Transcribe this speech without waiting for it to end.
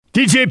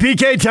DJ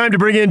PK, time to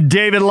bring in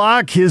David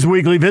Locke. His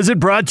weekly visit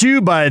brought to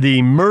you by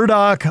the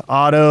Murdoch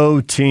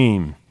Auto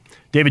Team.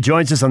 David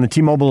joins us on the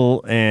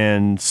T-Mobile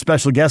and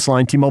special guest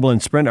line. T-Mobile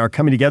and Sprint are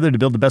coming together to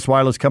build the best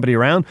wireless company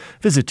around.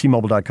 Visit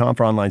T-Mobile.com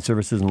for online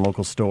services and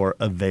local store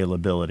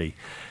availability.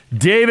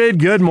 David,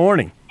 good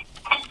morning.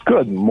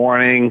 Good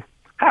morning.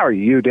 How are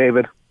you,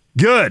 David?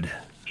 Good.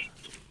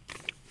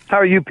 How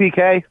are you,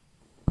 PK?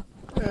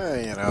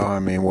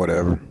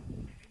 Whatever.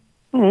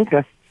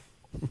 Okay.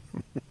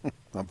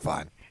 I'm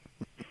fine.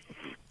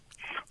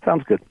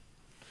 Sounds good.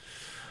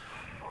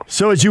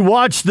 So as you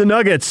watch the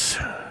Nuggets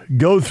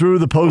go through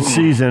the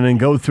postseason and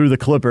go through the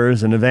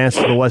Clippers and advance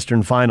to the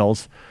Western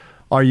Finals,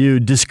 are you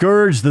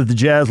discouraged that the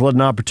Jazz let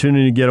an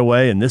opportunity to get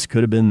away and this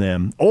could have been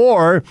them?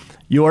 Or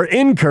you are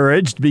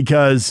encouraged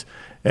because,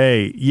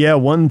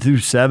 1 through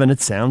 7, it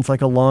sounds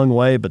like a long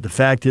way, but the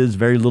fact is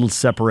very little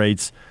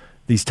separates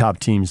these top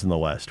teams in the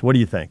West. What do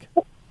you think?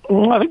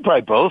 I think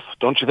probably both,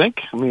 don't you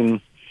think?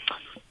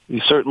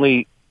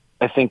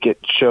 I think it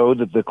showed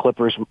that the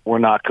Clippers were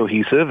not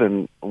cohesive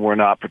and were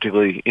not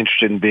particularly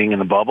interested in being in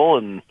the bubble.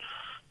 And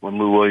when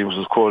Lou Williams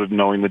was quoted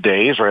knowing the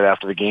days right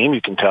after the game,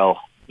 you can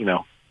tell,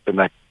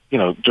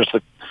 just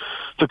the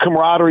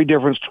camaraderie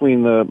difference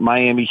between the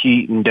Miami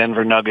Heat and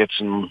Denver Nuggets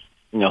and,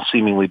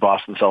 seemingly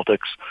Boston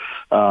Celtics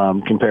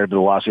compared to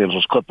the Los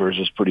Angeles Clippers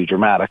is pretty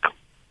dramatic,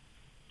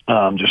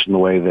 just in the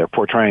way they're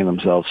portraying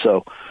themselves.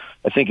 So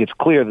I think it's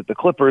clear that the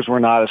Clippers were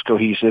not as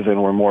cohesive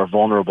and were more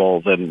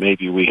vulnerable than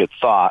maybe we had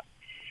thought.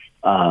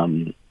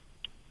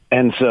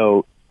 And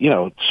so,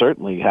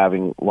 certainly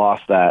having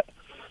lost that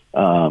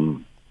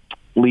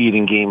lead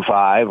in Game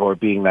 5 or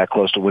being that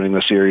close to winning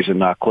the series and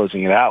not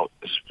closing it out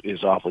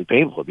is awfully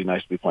painful. It'd be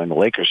nice to be playing the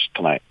Lakers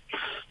tonight.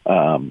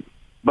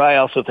 But I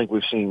also think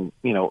we've seen,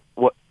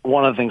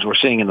 one of the things we're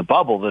seeing in the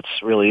bubble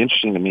that's really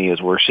interesting to me is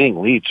we're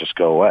seeing leads just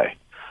go away.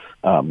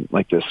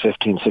 Like this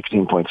 15,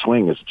 16-point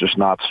swing is just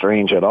not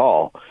strange at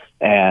all.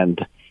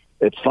 And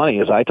it's funny,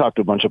 as I talked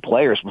to a bunch of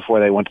players before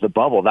they went to the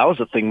bubble, that was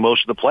the thing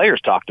most of the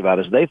players talked about,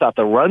 is they thought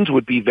the runs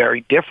would be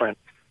very different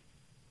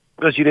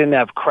because you didn't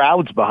have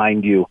crowds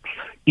behind you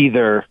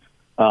either,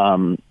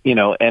 and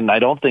I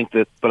don't think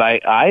that, but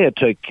I had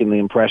taken the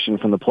impression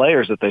from the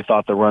players that they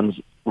thought the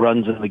runs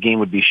in the game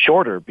would be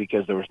shorter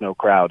because there was no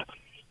crowd,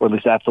 or at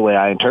least that's the way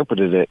I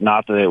interpreted it,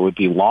 not that it would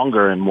be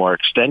longer and more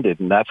extended.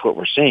 And that's what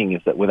we're seeing,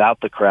 is that without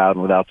the crowd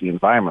and without the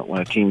environment,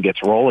 when a team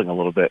gets rolling a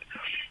little bit,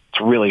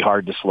 it's really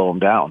hard to slow them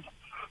down.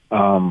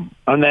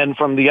 And then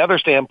from the other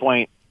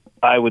standpoint,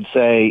 I would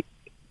say,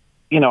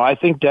 I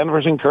think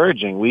Denver's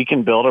encouraging. We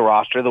can build a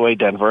roster the way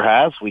Denver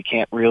has. We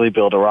can't really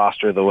build a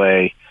roster the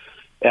way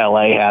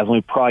LA has. And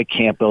we probably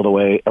can't build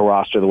a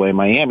roster the way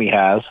Miami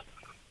has.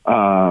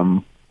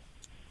 But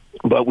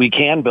we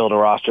can build a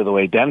roster the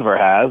way Denver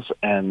has.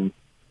 And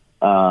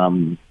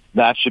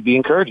that should be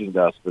encouraging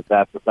to us,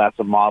 that's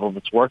a model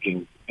that's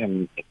working.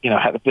 And,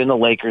 had it been the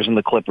Lakers and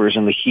the Clippers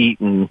and the Heat,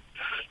 and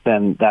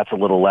then that's a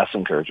little less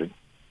encouraging.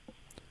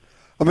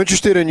 I'm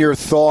interested in your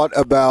thought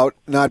about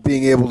not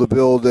being able to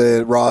build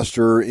a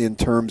roster in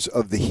terms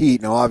of the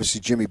Heat. Now, obviously,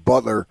 Jimmy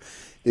Butler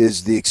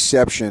is the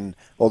exception,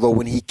 although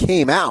when he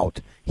came out,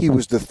 he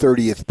was the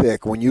 30th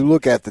pick. When you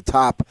look at the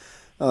top,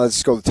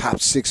 let's go the top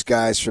 6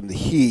 guys from the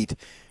Heat,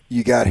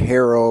 you got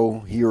Hero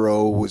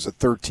was a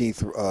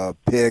 13th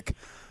pick,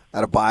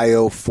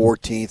 Adebayo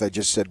 14th. I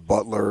just said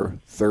Butler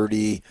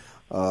 30,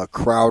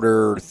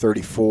 Crowder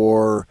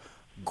 34,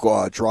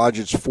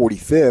 Dragic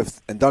 45th,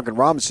 and Duncan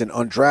Robinson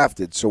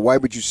undrafted. So why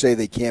would you say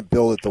they can't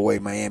build it the way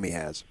Miami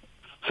has?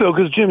 So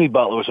because Jimmy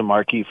Butler was a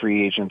marquee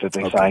free agent that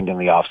they signed in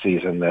the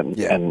offseason,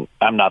 and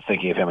I'm not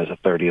thinking of him as a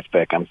 30th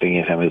pick. I'm thinking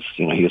of him as,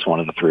 he was one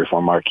of the 3 or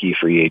 4 marquee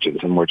free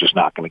agents, and we're just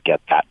not going to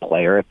get that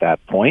player at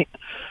that point.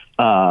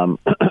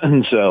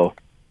 And so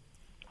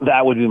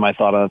that would be my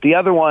thought on it. The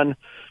other one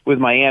with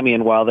Miami,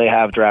 and while they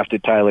have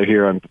drafted Tyler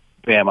Hero and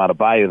Bam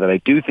Adebayo, that I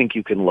do think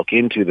you can look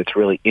into that's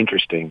really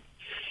interesting,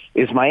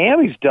 is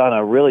Miami's done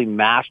a really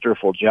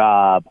masterful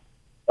job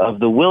of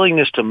the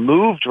willingness to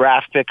move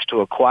draft picks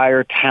to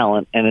acquire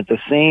talent, and at the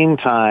same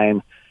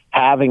time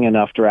having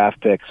enough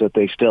draft picks that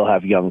they still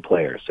have young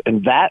players.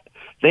 And that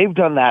they've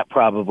done that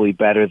probably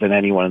better than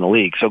anyone in the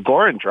league. So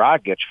Goran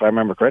Dragic, if I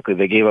remember correctly,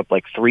 they gave up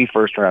like 3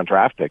 first-round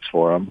draft picks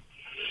for him.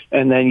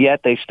 And then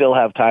yet they still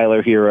have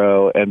Tyler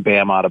Hero and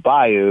Bam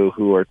Adebayo,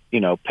 who are,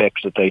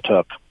 picks that they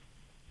took.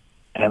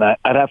 And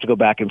I'd have to go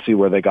back and see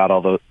where they got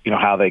all the,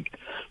 how they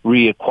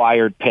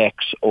reacquired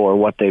picks or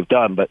what they've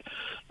done. But,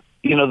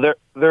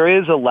 there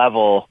is a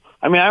level.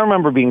 I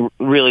remember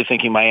really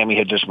thinking Miami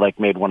had just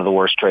made one of the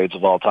worst trades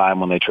of all time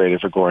when they traded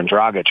for Goran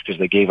Dragic, because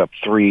they gave up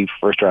 3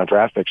 first-round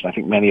draft picks, and I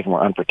think many of them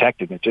were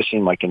unprotected. It just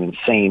seemed like an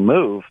insane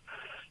move.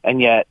 And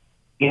yet,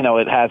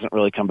 it hasn't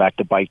really come back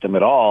to bite them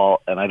at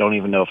all, and I don't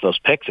even know if those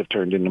picks have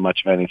turned into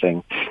much of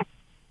anything.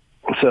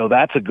 So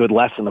that's a good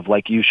lesson of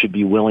you should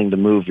be willing to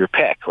move your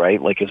pick, right?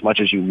 As much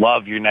as you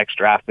love your next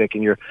draft pick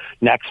and your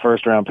next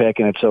first round pick,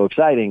 and it's so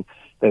exciting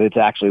that it's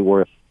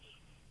actually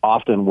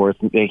often worth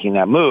making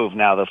that move.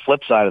 Now, the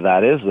flip side of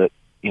that is that,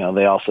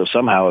 they also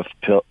somehow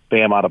have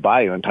Bam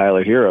Adebayo and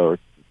Tyler Hero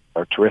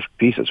are terrific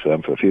pieces for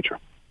them for the future.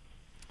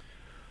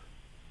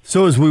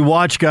 So as we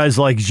watch guys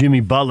like Jimmy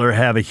Butler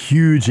have a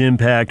huge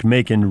impact,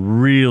 making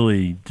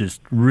really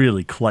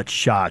clutch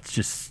shots,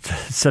 just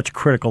such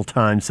critical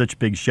times, such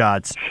big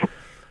shots,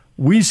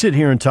 we sit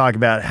here and talk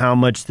about how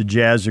much the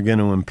Jazz are going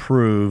to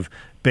improve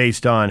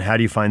based on how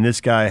do you find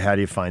this guy, how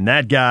do you find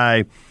that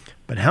guy,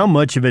 but how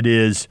much of it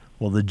is,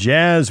 well, the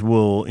Jazz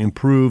will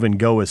improve and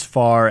go as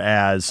far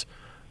as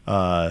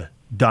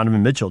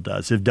Donovan Mitchell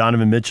does. If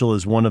Donovan Mitchell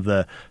is one of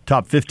the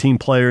top 15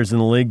 players in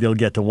the league, they'll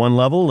get to one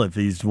level. If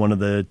he's one of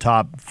the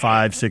top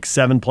 5, 6,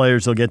 7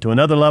 players, they'll get to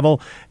another level.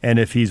 And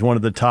if he's one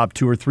of the top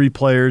 2 or 3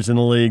 players in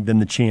the league, then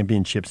the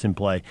championship's in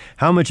play.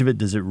 How much of it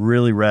does it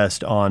really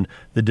rest on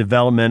the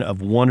development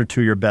of one or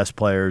two of your best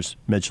players,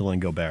 Mitchell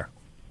and Gobert?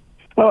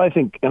 Well, I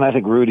think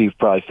Rudy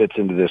probably fits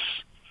into this.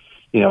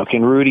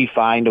 Can Rudy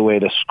find a way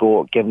to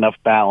score, get enough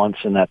balance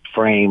in that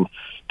frame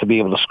to be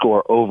able to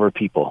score over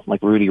people?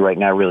 Like Rudy right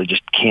now really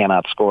just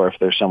cannot score if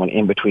there's someone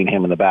in between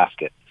him and the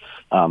basket.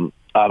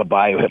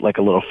 Adebayo hit like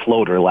a little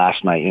floater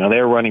last night.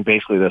 They were running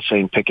basically the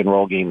same pick and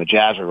roll game the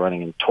Jazz are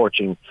running and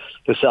torching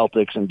the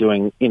Celtics and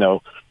doing,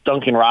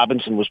 Duncan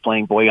Robinson was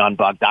playing Bojan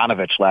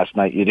Bogdanovic last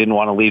night. You didn't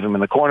want to leave him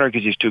in the corner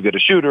because he's too good a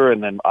shooter,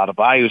 and then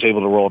Adebayo was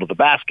able to roll to the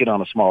basket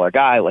on a smaller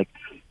guy. Like,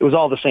 it was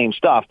all the same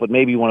stuff, but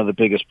maybe one of the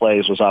biggest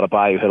plays was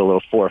Adebayo hit a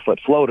little 4-foot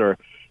floater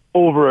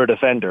over a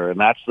defender, and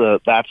that's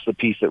the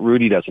piece that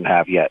Rudy doesn't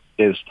have yet.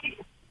 Is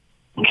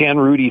can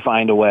Rudy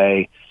find a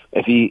way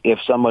if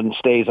someone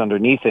stays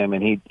underneath him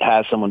and he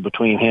has someone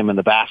between him and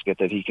the basket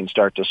that he can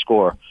start to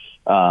score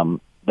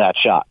that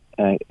shot?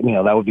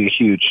 That would be a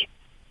huge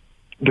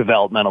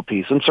developmental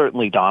piece, and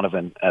certainly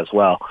Donovan as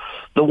well.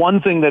 The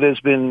one thing that has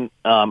been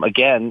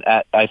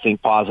I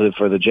think positive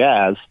for the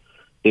Jazz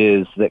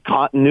is that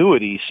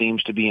continuity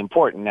seems to be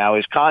important. Now,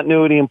 is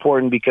continuity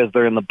important because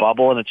they're in the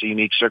bubble and it's a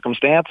unique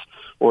circumstance,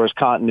 or is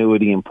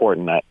continuity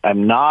important?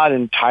 I'm not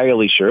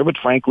entirely sure, but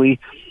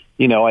frankly,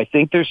 I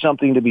think there's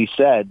something to be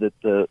said that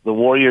the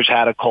Warriors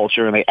had a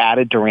culture and they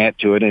added Durant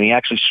to it, and he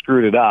actually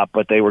screwed it up,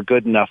 but they were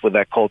good enough with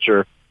that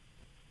culture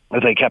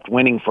that they kept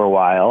winning for a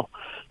while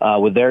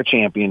with their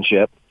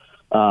championship.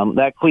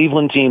 That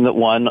Cleveland team that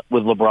won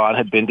with LeBron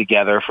had been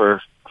together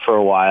for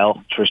a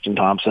while. Tristan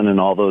Thompson and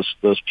all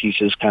those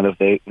pieces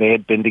they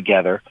had been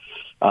together.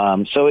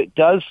 So it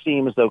does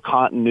seem as though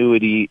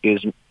continuity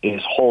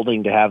is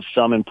holding to have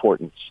some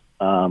importance.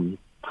 And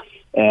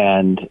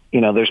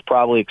there's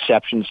probably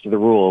exceptions to the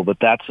rule, but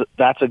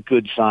that's a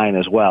good sign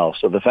as well.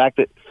 So the fact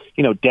that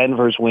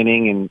Denver's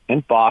winning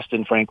and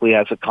Boston frankly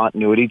has a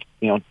continuity.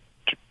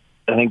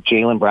 I think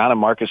Jaylen Brown and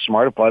Marcus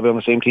Smart have probably been on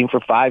the same team for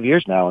 5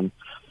 years now, and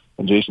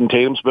Jason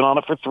Tatum's been on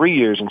it for 3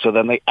 years. And so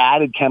then they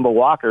added Kemba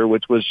Walker,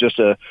 which was just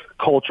a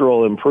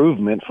cultural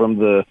improvement from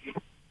the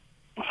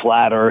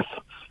flat earth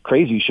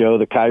crazy show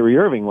that Kyrie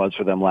Irving was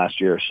for them last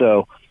year.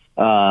 So,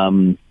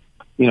 I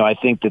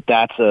think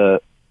that's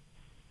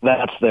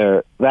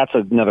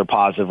another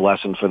positive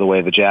lesson for the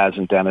way the Jazz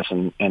and Dennis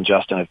and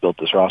Justin have built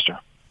this roster.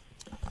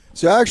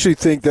 So I actually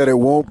think that it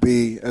won't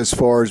be as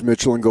far as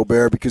Mitchell and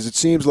Gobert, because it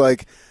seems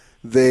like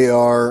they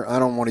are, I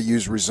don't want to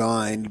use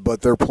resigned,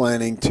 but they're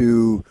planning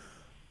to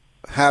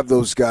have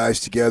those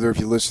guys together. If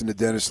you listen to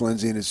Dennis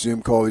Lindsay in his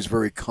Zoom call, he's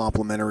very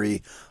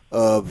complimentary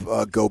of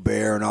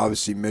Gobert, and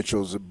obviously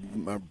Mitchell's a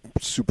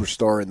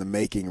superstar in the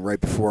making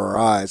right before our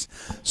eyes.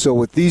 So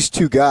with these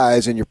two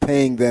guys, and you're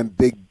paying them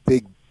big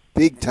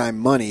time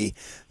money,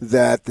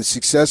 that the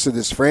success of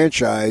this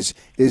franchise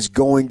is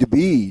going to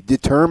be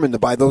determined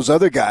by those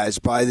other guys,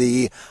 by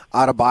the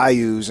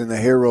Adebayos and the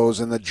Heroes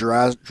and the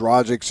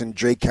Dragics and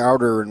Jay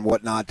Crowder and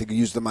whatnot, to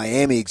use the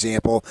Miami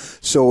example.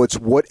 So it's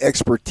what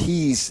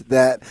expertise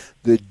that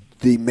the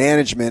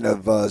management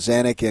of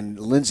Zanuck and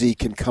Lindsay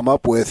can come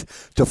up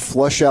with to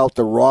flush out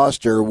the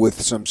roster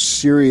with some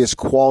serious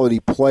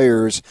quality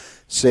players,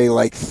 say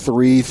like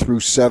 3 through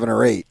 7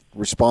 or 8.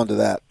 Respond to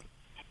that.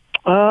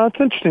 It's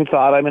an interesting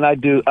thought. I mean,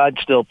 I'd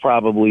still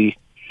probably,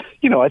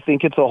 I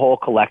think it's a whole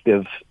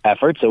collective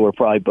effort. So we're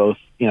probably both,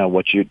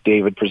 what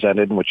David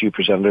presented and what you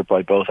presented are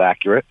probably both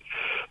accurate.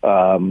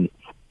 I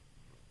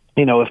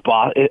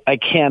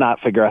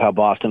cannot figure out how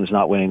Boston is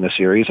not winning the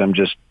series. I'm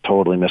just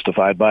totally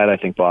mystified by it. I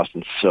think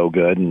Boston's so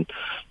good and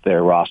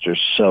their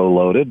roster's so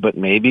loaded, but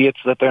maybe it's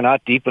that they're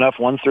not deep enough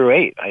 1 through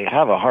 8. I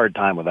have a hard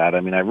time with that.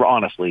 I mean,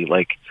 honestly,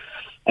 last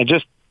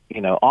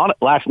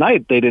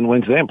night they didn't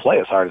win because they didn't play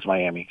as hard as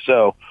Miami.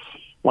 So,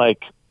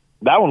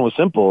 that one was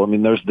simple. I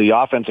mean, there's the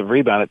offensive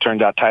rebound. It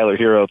turned out Tyler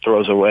Hero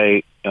throws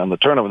away on the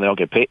turnover and they don't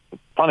get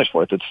punished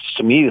for it.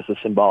 To me, it's a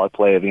symbolic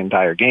play of the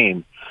entire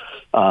game.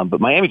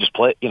 But Miami just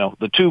played,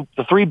 the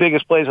 3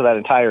 biggest plays of that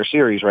entire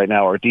series right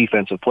now are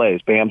defensive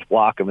plays, Bam's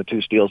block and the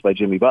 2 steals by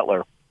Jimmy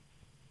Butler.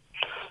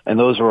 And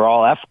those were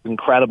all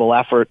incredible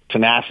effort,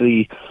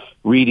 tenacity,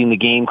 reading the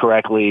game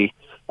correctly,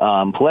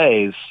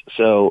 plays.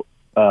 So,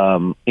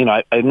 I'm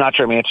not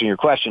sure I'm answering your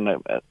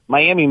question.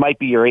 Miami might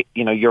be your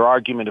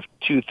argument of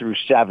 2 through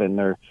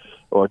 7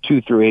 or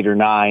 2 through 8 or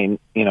 9,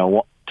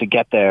 to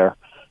get there.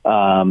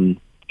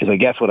 I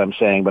guess what I'm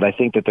saying, but I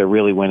think that they're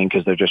really winning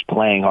because they're just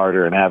playing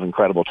harder and have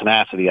incredible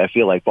tenacity. I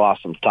feel like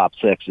Boston's top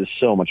 6 is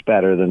so much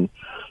better than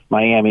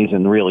Miami's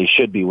and really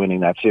should be winning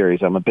that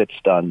series. I'm a bit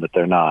stunned that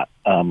they're not.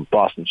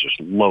 Boston's just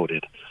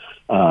loaded.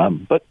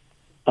 And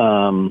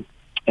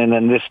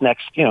then this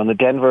next,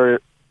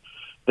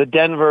 the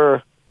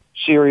Denver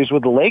series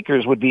with the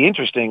Lakers would be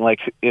interesting. Like,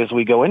 as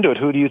we go into it,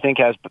 who do you think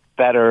has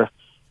better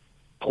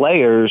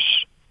players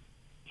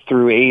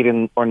through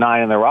 8 or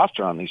 9 in their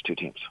roster on these two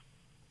teams?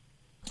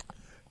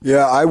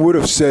 Yeah, I would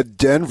have said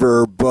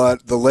Denver,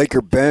 but the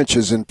Laker bench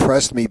has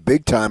impressed me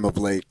big time of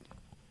late.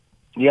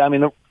 Yeah, I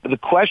mean, the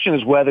question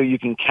is whether you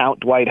can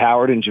count Dwight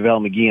Howard and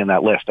JaVale McGee in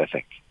that list, I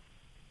think.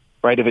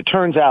 Right? If it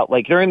turns out,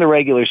 like during the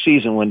regular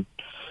season when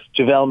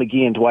JaVale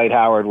McGee and Dwight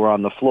Howard were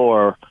on the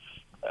floor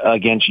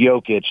against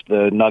Jokic,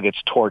 the Nuggets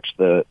torched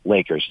the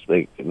Lakers.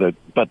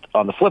 But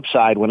on the flip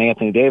side, when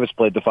Anthony Davis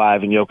played the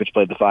 5 and Jokic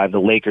played the 5, the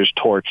Lakers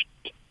torched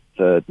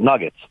the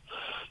Nuggets.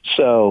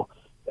 So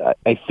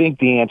I think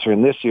the answer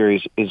in this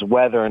series is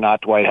whether or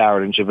not Dwight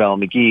Howard and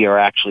JaVale McGee are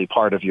actually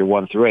part of your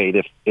 1 through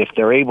 8. If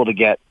they're able to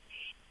get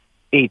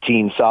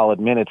 18 solid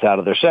minutes out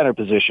of their center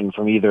position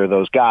from either of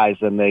those guys,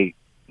 then they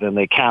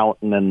count,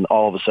 and then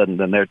all of a sudden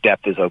then their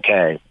depth is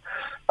okay.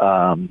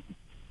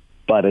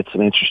 But it'll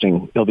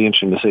be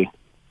interesting to see.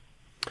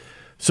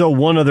 So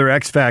one other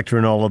X factor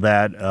in all of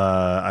that,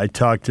 I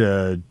talked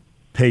to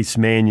Pace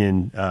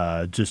Mannion,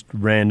 just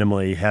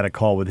randomly had a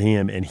call with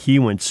him, and he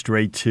went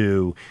straight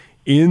to,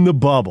 in the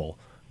bubble,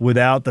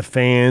 without the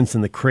fans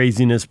and the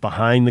craziness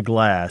behind the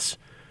glass,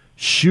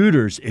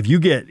 shooters, if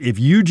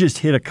you just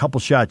hit a couple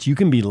shots, you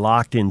can be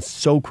locked in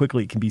so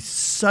quickly. It can be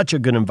such a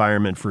good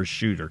environment for a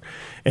shooter.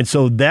 And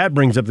so that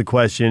brings up the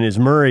question, is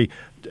Murray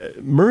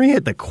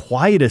had the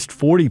quietest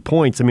 40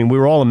 points. I mean, we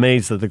were all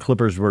amazed that the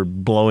Clippers were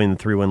blowing the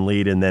 3-1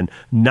 lead and then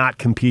not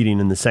competing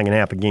in the second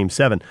half of Game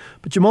 7.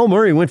 But Jamal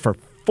Murray went for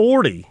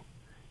 40.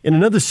 In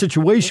another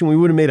situation, we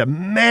would have made a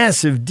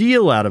massive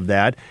deal out of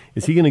that.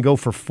 Is he going to go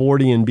for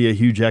 40 and be a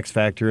huge X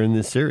factor in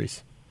this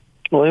series?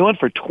 Well, he went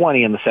for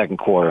 20 in the second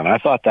quarter, and I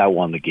thought that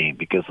won the game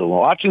because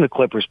watching the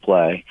Clippers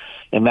play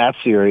in that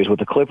series, what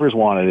the Clippers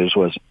wanted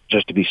was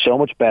just to be so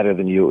much better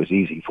than you. It was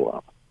easy for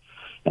them.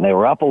 And they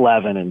were up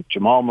 11, and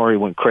Jamal Murray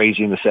went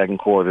crazy in the second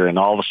quarter, and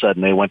all of a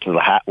sudden they went to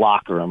the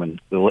locker room, and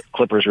the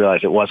Clippers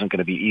realized it wasn't going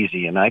to be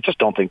easy. And I just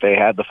don't think they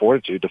had the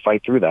fortitude to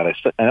fight through that.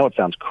 I know it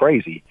sounds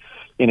crazy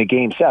in a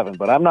Game 7,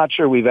 but I'm not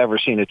sure we've ever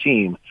seen a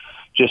team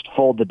just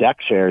fold the deck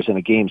chairs in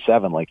a Game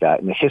 7 like that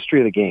in the history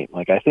of the game.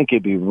 Like, I think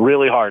it'd be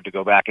really hard to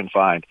go back and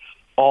find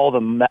all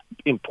the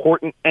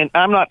important, and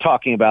I'm not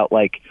talking about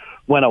like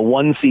when a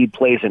 1 seed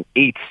plays an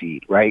 8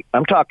 seed, right?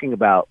 I'm talking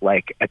about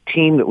like a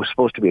team that was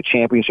supposed to be a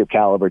championship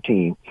caliber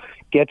team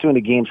get to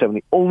into Game 7.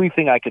 The only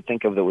thing I could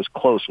think of that was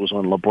close was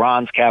when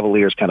LeBron's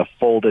Cavaliers kind of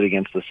folded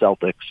against the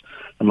Celtics,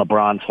 and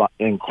LeBron's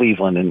in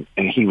Cleveland,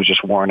 and he was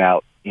just worn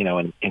out,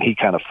 and he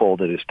kind of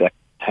folded his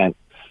tent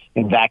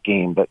in that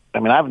game. But I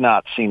mean, I've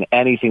not seen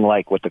anything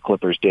like what the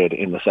Clippers did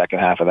in the second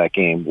half of that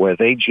game, where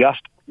they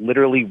just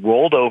literally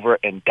rolled over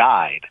and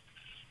died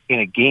in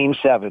a Game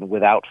 7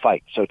 without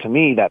fight. So to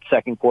me, that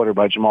second quarter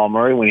by Jamal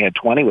Murray when he had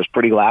 20 was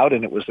pretty loud,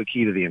 and it was the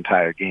key to the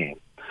entire game.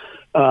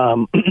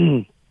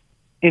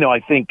 I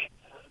think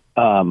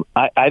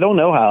I don't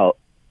know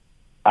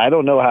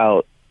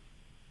how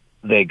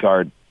they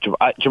guard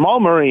Jamal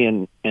Murray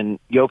and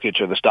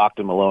Jokic are the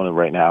Stockton Malone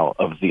right now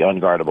of the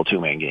unguardable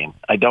two-man game.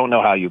 I don't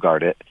know how you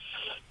guard it.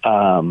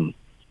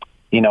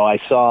 I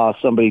saw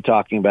somebody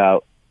talking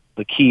about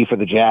the key for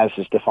the Jazz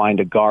is to find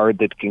a guard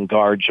that can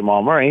guard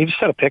Jamal Murray. He just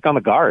had to pick on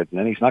the guard, and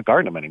then he's not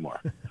guarding him anymore.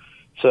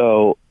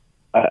 So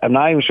I'm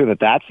not even sure that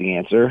that's the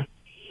answer.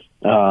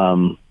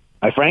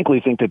 I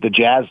frankly think that the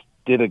Jazz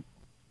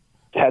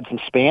had some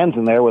spans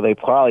in there where they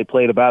probably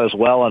played about as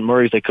well on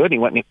Murray as they could. He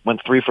went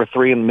 3 for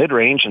 3 in the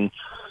mid-range, and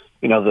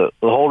the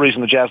whole reason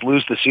the Jazz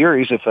lose the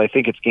series, if I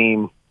think it's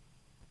Game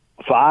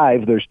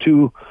 5, there's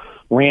 2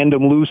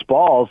 random loose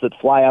balls that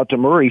fly out to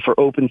Murray for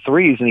open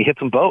threes, and he hits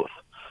them both.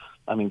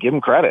 I mean, give him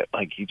credit.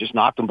 Like, he just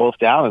knocked them both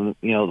down,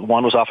 and,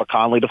 one was off a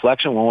Conley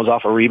deflection, one was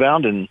off a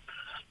rebound, and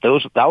that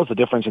was the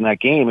difference in that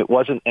game. It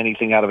wasn't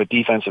anything out of a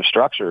defensive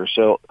structure.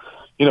 So,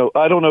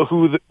 I don't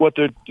know what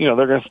they're going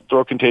to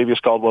throw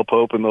Kentavious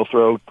Caldwell-Pope, and they'll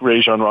throw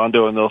Rajon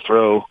Rondo, and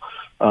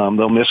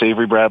they'll miss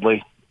Avery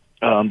Bradley.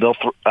 They'll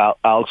throw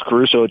Alex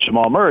Caruso at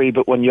Jamal Murray,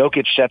 but when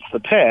Jokic sets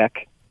the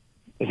pick,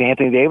 is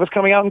Anthony Davis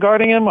coming out and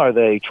guarding him? Are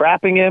they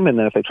trapping him? And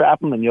then if they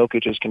trap him, then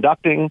Jokic is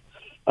conducting.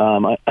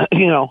 I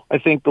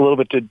think a little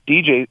bit to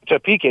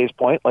PK's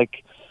point,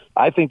 like,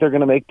 I think they're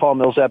going to make Paul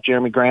Millsap,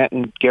 Jeremy Grant,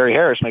 and Gary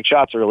Harris make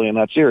shots early in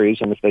that series.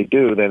 And if they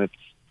do,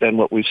 then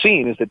what we've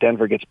seen is that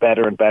Denver gets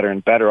better and better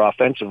and better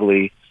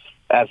offensively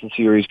as the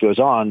series goes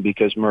on,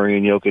 because Murray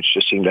and Jokic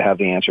just seem to have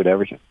the answer to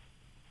everything.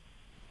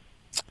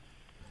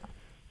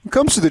 When it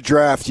comes to the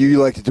draft,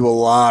 you like to do a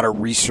lot of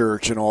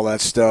research and all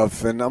that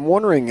stuff, and I'm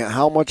wondering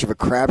how much of a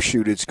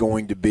crapshoot it's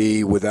going to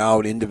be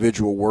without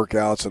individual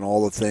workouts and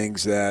all the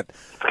things that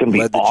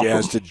led the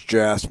Jazz to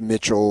draft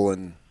Mitchell,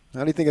 and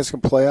how do you think it's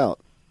going to play out?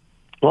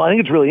 Well, I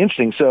think it's really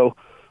interesting. So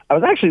I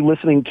was actually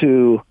listening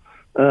to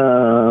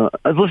the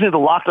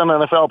Locked On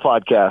NFL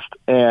podcast,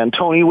 and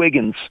Tony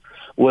Wiggins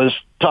was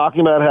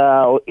talking about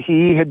how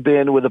he had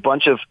been with a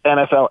bunch of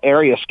NFL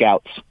area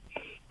scouts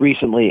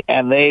recently,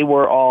 and they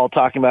were all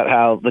talking about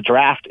how the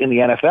draft in the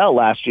NFL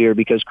last year,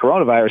 because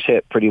coronavirus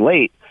hit pretty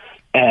late,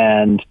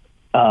 and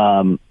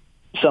some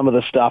of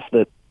the stuff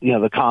that,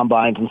 the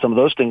combines and some of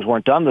those things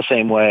weren't done the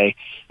same way,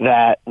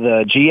 that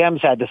the GMs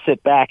had to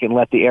sit back and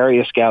let the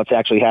area scouts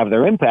actually have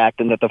their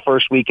impact, and that the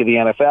first week of the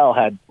NFL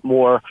had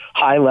more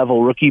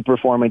high-level rookie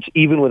performance,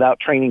 even without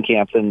training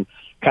camp, than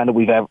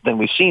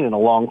we've seen in a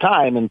long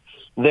time. And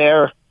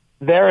their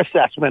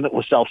assessment, it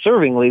was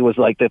self-servingly, was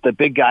like that the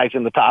big guys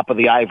in the top of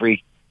the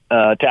ivory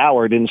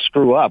tower didn't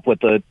screw up what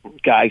the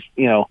guys,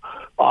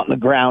 on the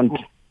ground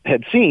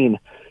had seen.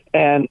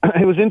 And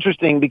it was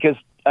interesting because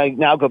I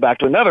now go back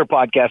to another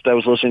podcast I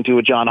was listening to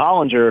with John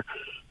Hollinger,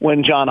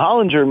 when John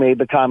Hollinger made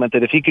the comment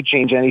that if he could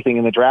change anything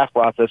in the draft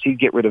process, he'd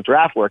get rid of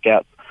draft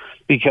workouts,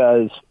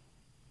 because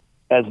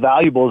as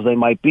valuable as they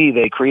might be,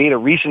 they create a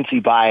recency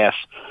bias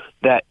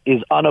that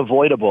is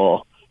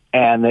unavoidable.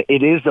 And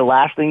it is the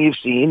last thing you've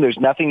seen. There's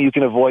nothing you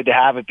can avoid to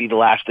have it be the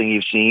last thing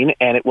you've seen,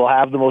 and it will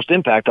have the most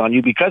impact on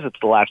you because it's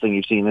the last thing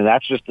you've seen, and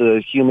that's just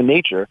the human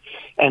nature.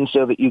 And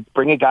so that you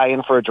bring a guy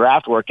in for a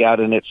draft workout,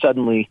 and it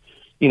suddenly,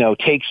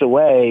 takes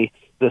away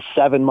the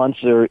 7 months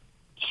or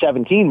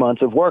 17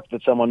 months of work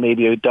that someone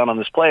maybe had done on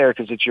this player,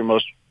 because it's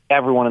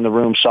everyone in the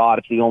room saw it.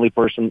 It's the only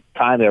person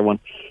kind of everyone.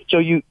 So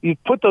you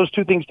put those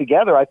two things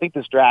together. I think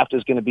this draft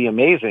is going to be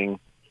amazing.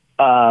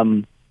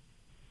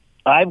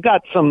 I've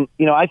got some,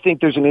 I think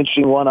there's an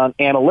interesting one on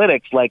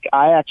analytics. Like,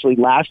 I actually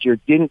last year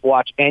didn't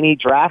watch any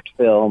draft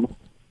film,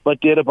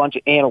 but did a bunch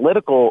of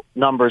analytical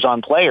numbers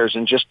on players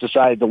and just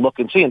decided to look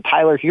and see. And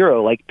Tyler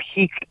Hero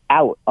peaked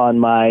out on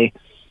my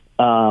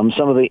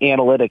some of the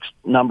analytics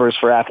numbers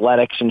for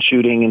athletics and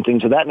shooting and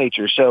things of that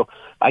nature. So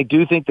I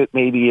do think that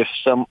maybe if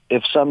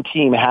some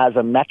team has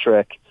a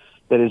metric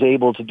that is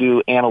able to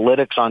do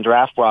analytics on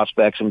draft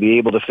prospects and be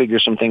able to figure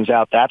some things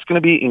out, that's going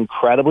to be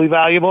incredibly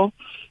valuable.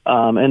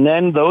 And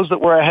then those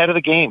that were ahead of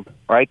the game,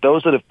 right?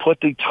 Those that have put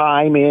the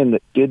time in,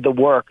 that did the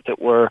work,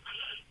 that weren't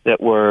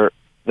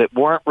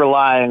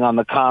relying on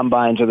the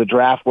combines or the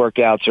draft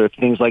workouts or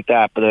things like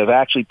that, but have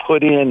actually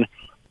put in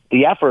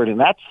the effort. And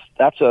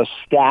that's a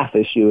staff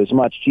issue as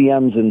much.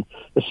 GMs and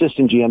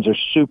assistant GMs are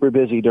super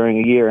busy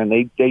during a year, and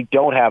they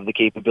don't have the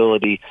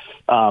capability,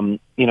 in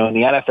the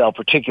NFL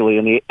particularly,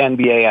 in the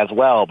NBA as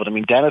well. But I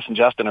mean, Dennis and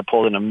Justin are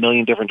pulled in a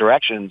million different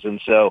directions. And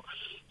so,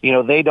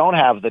 they don't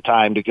have the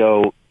time to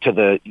go to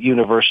the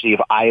University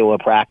of Iowa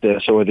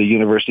practice or the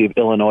University of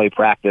Illinois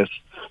practice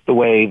the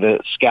way the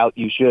scout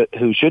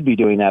who should be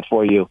doing that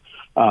for you,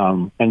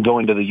 and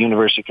going to the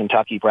University of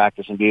Kentucky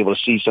practice and be able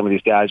to see some of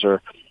these guys,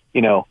 or,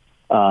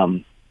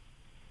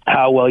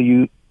 how well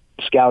you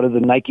scouted the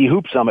Nike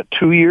Hoop Summit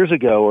 2 years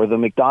ago, or the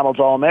McDonald's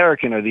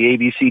All-American, or the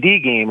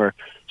ABCD game, or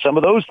some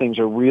of those things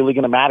are really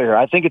going to matter here.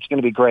 I think it's going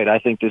to be great. I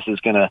think this is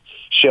going to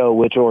show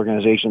which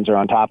organizations are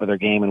on top of their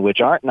game and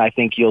which aren't. And I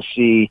think you'll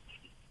see,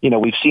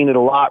 we've seen it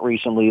a lot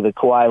recently, the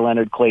Kawhi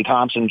Leonard, Klay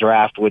Thompson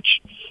draft, which,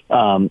 is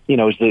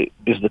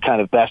the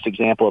kind of best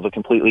example of a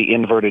completely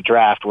inverted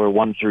draft where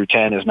 1 through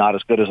 10 is not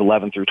as good as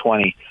 11 through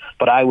 20.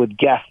 But I would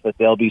guess that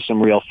there'll be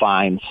some real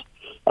finds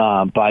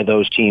by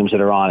those teams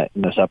that are on it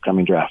in this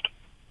upcoming draft.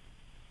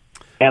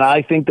 And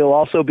I think there'll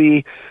also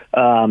be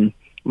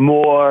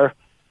more,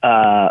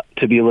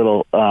 to be a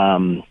little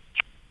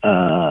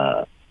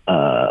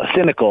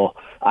cynical,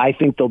 I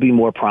think there'll be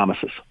more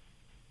promises.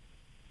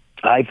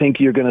 I think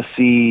you're going to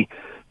see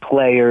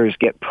players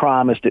get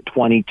promised at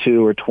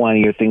 22 or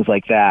 20 or things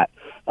like that,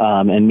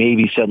 and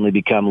maybe suddenly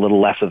become a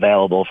little less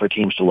available for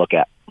teams to look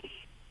at.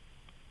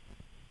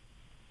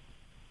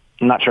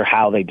 I'm not sure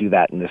how they do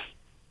that in this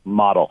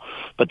model,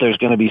 but there's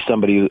going to be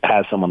somebody who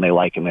has someone they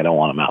like and they don't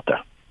want them out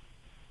there.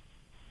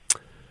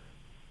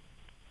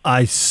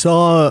 I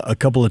saw a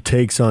couple of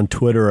takes on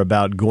Twitter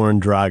about Goran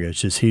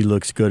Dragic as he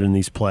looks good in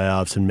these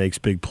playoffs and makes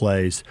big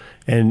plays.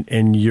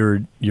 And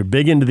you're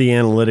big into the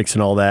analytics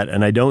and all that,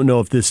 and I don't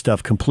know if this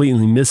stuff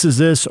completely misses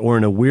this, or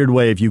in a weird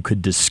way if you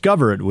could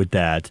discover it with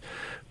that.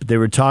 But they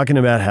were talking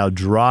about how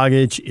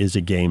Dragic is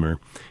a gamer.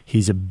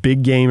 He's a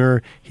big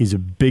gamer. He's a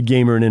big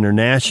gamer in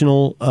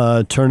international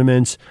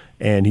tournaments,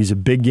 and he's a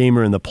big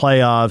gamer in the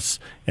playoffs.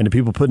 And the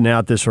people putting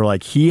out this are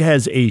like, he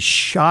has a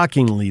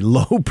shockingly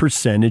low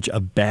percentage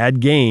of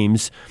bad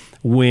games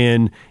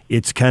when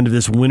it's kind of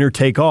this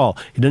winner-take-all.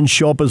 He doesn't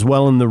show up as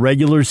well in the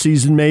regular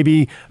season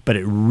maybe, but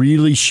it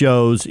really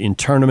shows in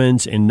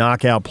tournaments and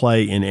knockout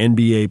play in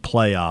NBA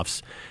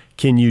playoffs.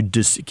 Can you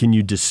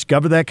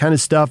discover that kind of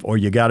stuff, or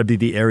you got to be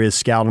the area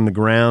scout on the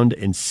ground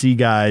and see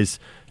guys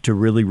to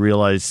really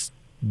realize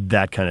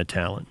that kind of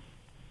talent?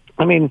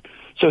 I mean,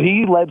 so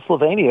he led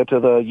Slovenia to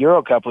the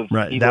Euro Cup with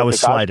right. That was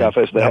cited. As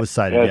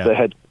the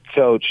head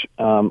coach.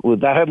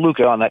 That had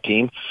Luka on that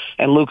team,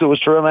 and Luka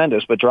was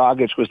tremendous. But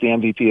Dragic was the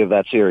MVP of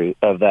that series,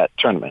 of that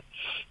tournament.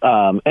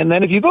 And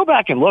then if you go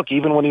back and look,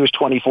 even when he was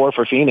 24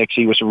 for Phoenix,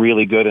 he was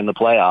really good in the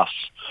playoffs.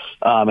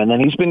 And then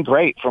he's been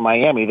great for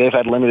Miami. They've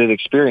had limited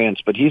experience,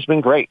 but he's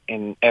been great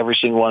in every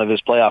single one of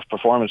his playoff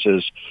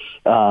performances.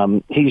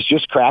 He's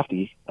just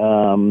crafty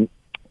and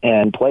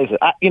plays it.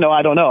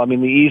 I don't know. I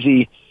mean, the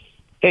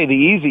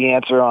easy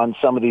answer on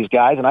some of these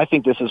guys, and I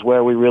think this is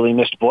where we really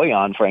missed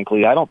Bojan,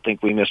 frankly. I don't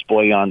think we missed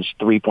Bojan's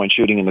three-point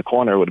shooting in the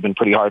corner. It would have been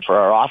pretty hard for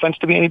our offense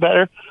to be any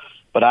better.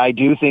 But I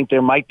do think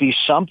there might be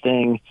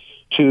something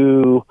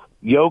to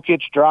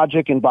Jokic,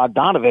 Dragic, and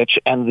Bogdanovic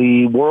and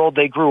the world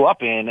they grew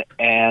up in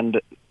and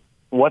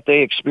what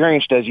they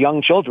experienced as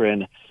young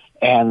children,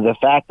 and the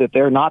fact that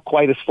they're not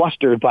quite as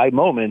flustered by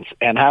moments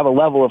and have a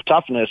level of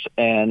toughness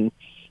and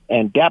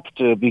depth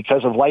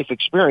because of life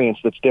experience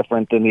that's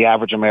different than the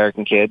average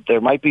American kid.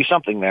 There might be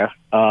something there.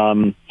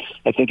 I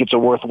think it's a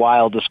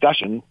worthwhile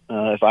discussion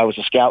if I was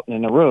a scout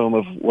in a room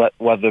of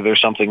whether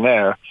there's something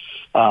there,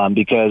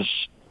 because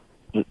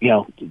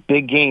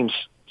big games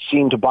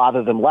seem to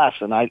bother them less.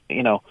 And I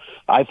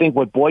think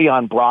what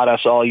Bojan brought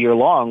us all year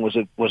long was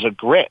a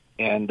grit,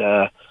 and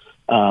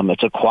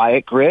it's a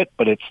quiet grit,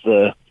 but it's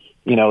the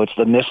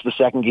miss the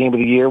second game of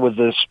the year with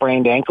the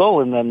sprained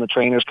ankle, and then the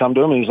trainers come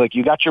to him and he's like,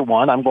 "You got your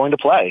one, I'm going to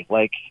play."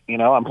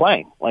 I'm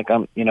playing.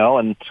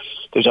 And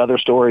there's other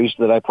stories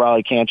that I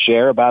probably can't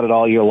share about it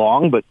all year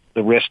long, but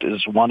the wrist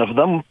is one of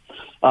them,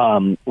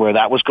 where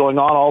that was going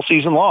on all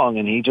season long,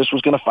 and he just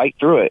was going to fight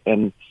through it.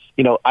 And,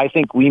 I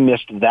think we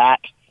missed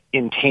that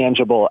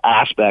intangible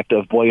aspect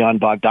of Bojan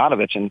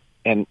Bogdanovic.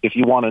 And if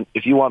you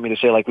want me to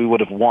say like we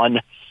would have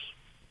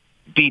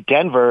beat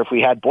Denver if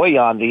we had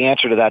Bojan, the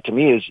answer to that to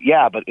me is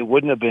yeah, but it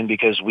wouldn't have been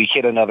because we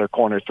hit another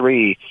corner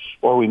three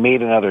or we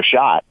made another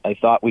shot. I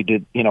thought we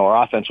did,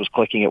 our offense was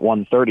clicking at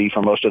 130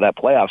 for most of that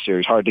playoff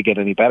series. Hard to get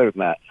any better than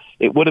that.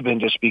 It would have been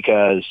just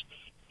because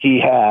he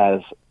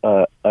has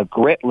a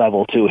grit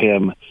level to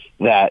him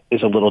that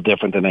is a little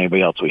different than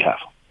anybody else we have.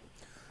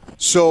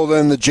 So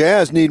then the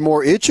Jazz need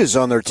more itches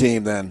on their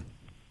team then.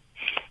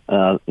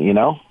 So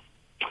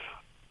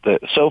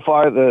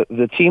far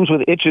the teams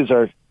with itches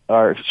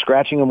are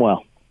scratching them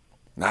well.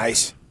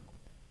 Nice.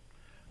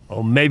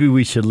 Oh, maybe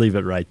we should leave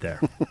it right there.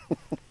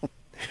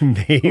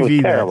 Maybe it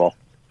was terrible.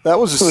 That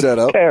was a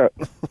setup. It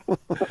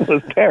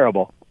was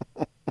terrible.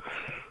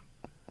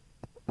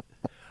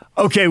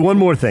 Okay, one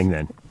more thing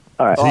then.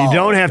 All right. So you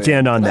don't have to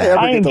end on that.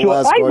 I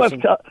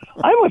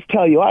must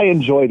tell you, I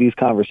enjoy these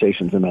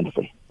conversations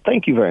immensely.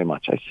 Thank you very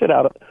much. I sit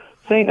out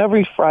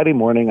every Friday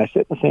morning. I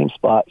sit in the same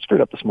spot. Screwed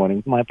up this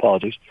morning. My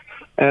apologies.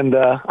 And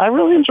I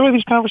really enjoy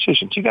these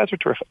conversations. You guys are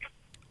terrific.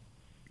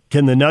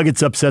 Can the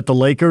Nuggets upset the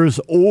Lakers,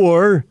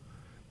 or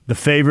the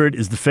favorite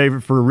is the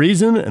favorite for a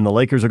reason, and the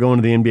Lakers are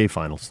going to the NBA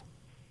Finals?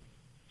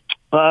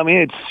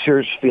 It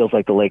sure feels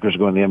like the Lakers are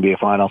going to the NBA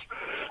Finals.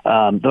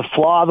 The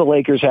flaw the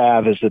Lakers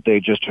have is that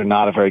they just are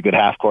not a very good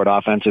half-court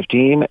offensive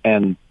team,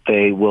 and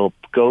they will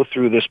go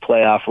through this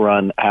playoff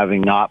run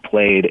having not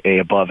played a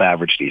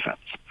above-average defense.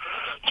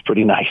 It's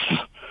pretty nice.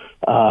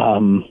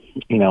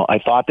 I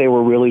thought they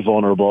were really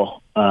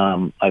vulnerable.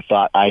 I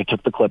thought I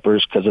took the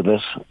Clippers because of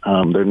this.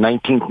 They're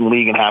 19th in the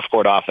league in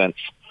half-court offense.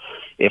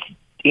 If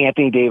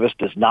Anthony Davis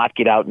does not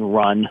get out and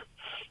run,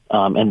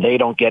 and they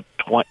don't get,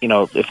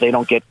 if they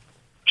don't get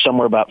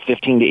somewhere about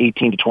 15 to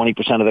 18 to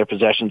 20% of their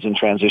possessions in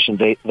transition,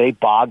 they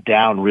bog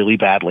down really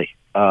badly.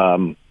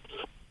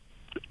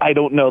 I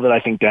don't know that I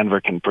think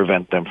Denver can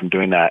prevent them from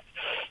doing that.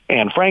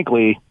 And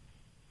frankly,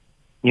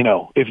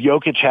 if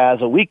Jokic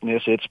has a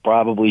weakness, it's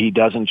probably he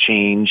doesn't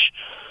change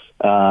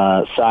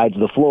sides of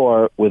the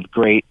floor with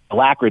great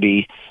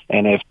alacrity.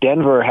 And if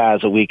Denver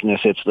has a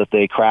weakness, it's that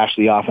they crash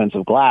the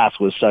offensive glass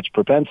with such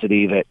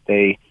propensity that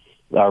they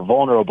are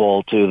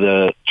vulnerable to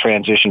the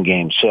transition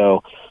game.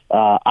 So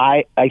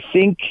I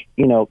think,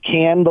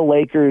 can the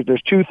Lakers,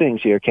 there's two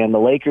things here. Can the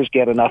Lakers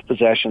get enough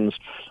possessions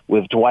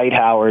with Dwight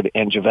Howard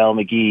and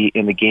JaVale McGee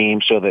in the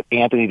game so that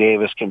Anthony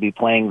Davis can be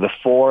playing the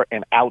 4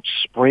 and out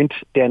sprint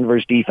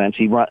Denver's defense?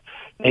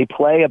 They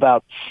play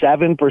about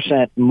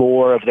 7%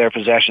 more of their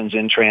possessions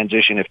in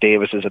transition if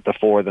Davis is at the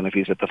 4 than if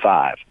he's at the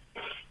 5.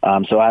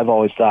 So I've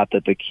always thought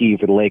that the key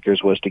for the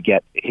Lakers was to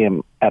get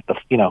him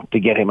to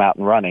get him out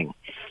and running.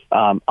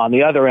 On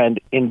the other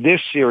end, in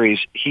this series,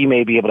 he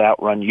may be able to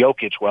outrun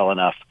Jokic well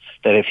enough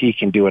that if he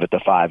can do it at the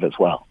 5 as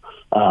well.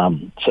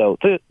 So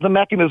the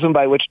mechanism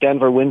by which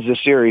Denver wins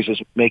this series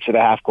makes it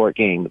a half-court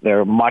game.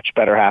 They're a much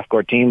better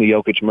half-court team. The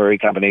Jokic-Murray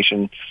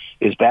combination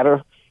is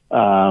better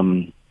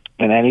than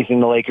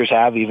anything the Lakers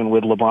have, even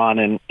with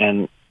LeBron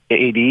and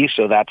AD.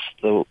 So that's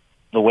the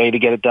way to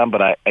get it done,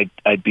 but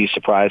I'd be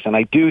surprised. And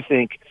I do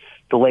think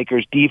the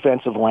Lakers'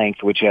 defensive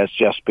length, which has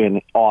just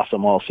been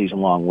awesome all season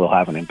long, will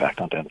have an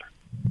impact on Denver.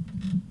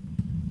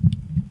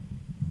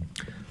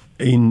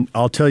 And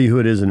I'll tell you who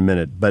it is in a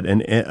minute, but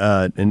an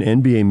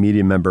NBA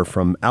media member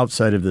from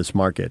outside of this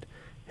market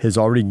has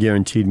already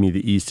guaranteed me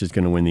the East is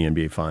going to win the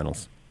NBA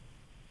Finals.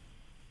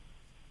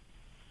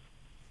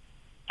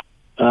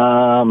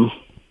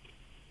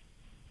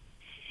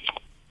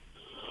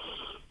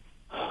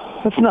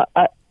 That's not...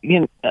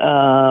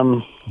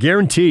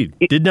 guaranteed.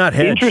 Did not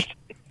hedge.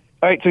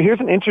 All right, so here's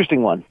an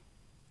interesting one.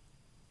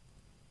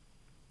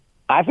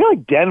 I feel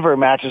like Denver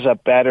matches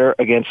up better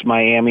against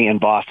Miami and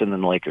Boston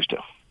than the Lakers do.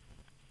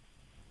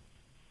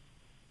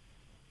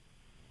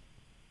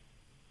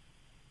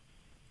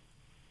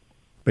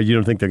 But you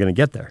don't think they're going to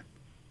get there?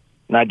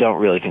 And I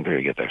don't really think they're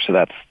going to get there.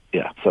 So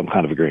so I'm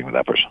kind of agreeing with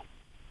that person.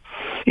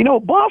 You know,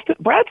 Boston,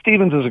 Brad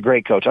Stevens is a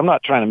great coach. I'm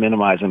not trying to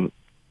minimize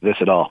this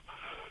at all.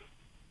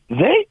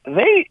 I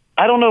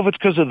don't know if it's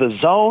because of the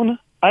zone.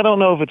 I don't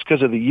know if it's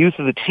because of the youth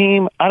of the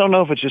team. I don't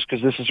know if it's just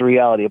because this is a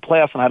reality of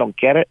playoffs and I don't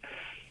get it.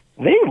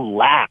 They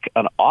lack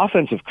an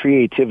offensive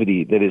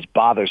creativity that is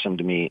bothersome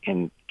to me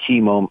in key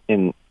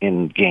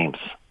in games.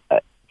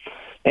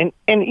 And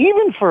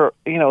even for,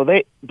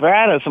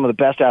 Brad has some of the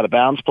best out of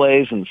bounds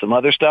plays and some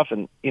other stuff.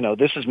 And,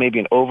 this is maybe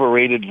an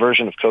overrated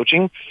version of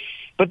coaching,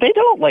 but they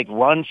don't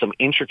run some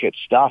intricate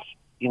stuff.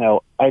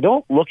 I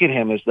don't look at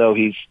him as though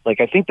he's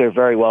I think they're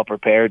very well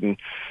prepared. And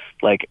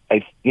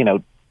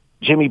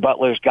Jimmy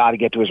Butler's got to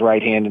get to his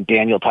right hand and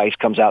Daniel Tice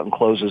comes out and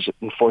closes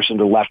and forces him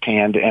to left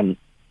hand and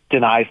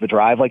denies the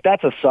drive.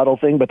 That's a subtle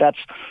thing, but that's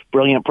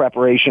brilliant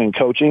preparation and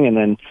coaching. And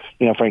then,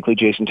 frankly,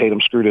 Jason Tatum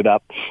screwed it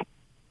up.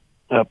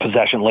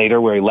 Possession later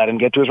where he let him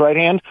get to his right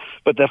hand.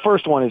 But the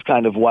first one is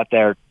kind of what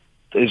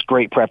is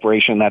great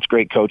preparation. That's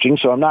great coaching.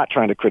 So I'm not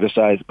trying to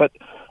criticize, but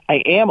I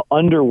am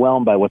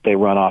underwhelmed by what they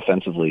run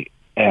offensively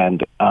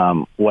and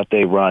what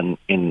they run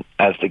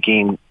as the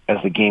game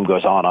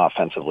goes on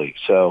offensively.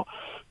 So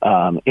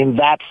in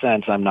that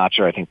sense, I'm not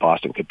sure. I think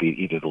Boston could beat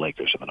either the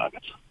Lakers or the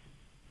Nuggets.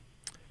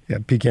 Yeah,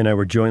 PK and I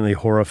were jointly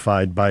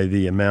horrified by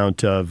the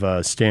amount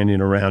of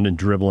standing around and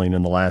dribbling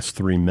in the last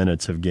 3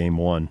 minutes of Game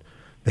 1.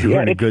 They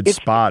were in a good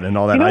spot, and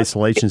all that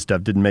isolation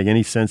stuff didn't make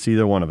any sense to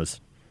either one of us.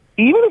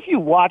 Even if you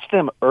watch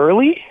them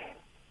early,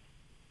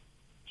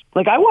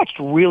 I watched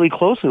really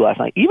closely last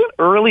night, even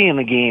early in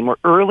the game or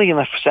early in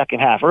the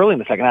second half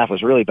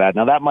was really bad.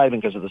 Now, that might have been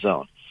because of the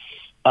zone.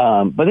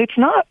 But it's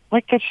not,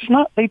 that's just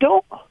not, they're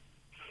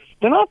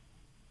not,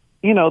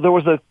 there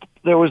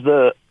was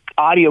the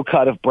audio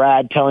cut of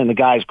Brad telling the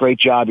guys, great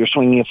job, you're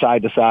swinging it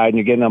side to side and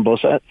you're getting on both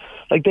sides.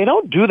 They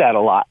don't do that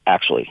a lot,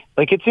 actually.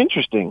 It's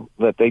interesting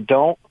that they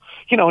don't.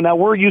 Now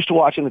we're used to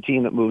watching the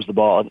team that moves the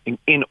ball an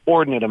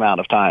inordinate amount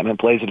of time and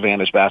plays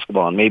advantage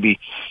basketball. And maybe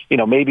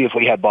if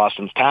we had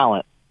Boston's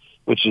talent,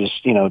 which is,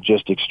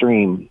 just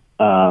extreme.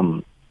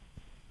 I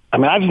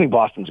just think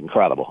Boston's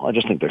incredible. I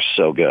just think they're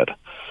so good.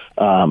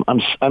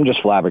 I'm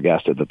just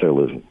flabbergasted that they're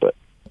losing. But,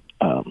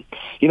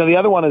 the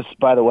other one is,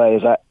 by the way,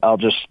 I'll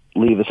just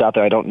leave this out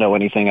there. I don't know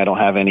anything. I don't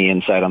have any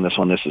insight on this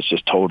one. This is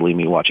just totally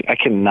me watching. I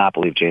cannot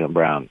believe Jaylen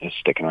Brown is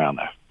sticking around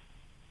there.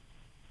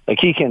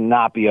 He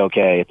cannot be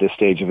okay at this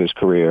stage of his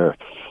career,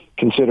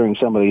 considering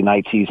some of the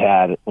nights he's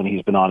had when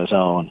he's been on his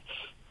own,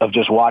 of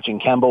just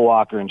watching Kemba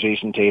Walker and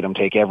Jason Tatum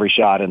take every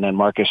shot and then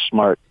Marcus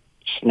Smart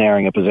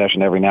snaring a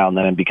possession every now and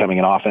then and becoming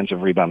an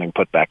offensive rebounding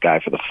putback guy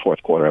for the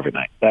fourth quarter every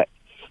night.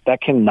 That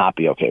cannot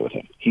be okay with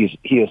him. He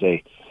is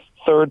a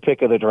third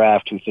pick of the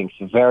draft who thinks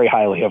very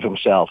highly of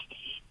himself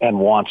and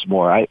wants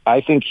more.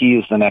 I think he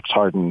is the next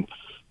Harden.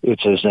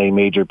 It's just a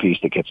major piece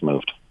that gets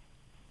moved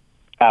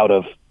out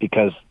of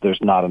because there's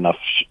not enough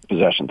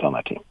possessions on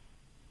that team.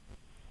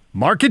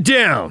 Mark it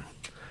down.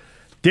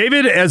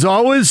 David, as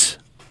always,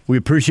 we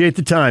appreciate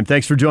the time.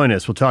 Thanks for joining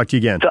us. We'll talk to you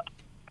again.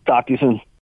 Talk to you soon.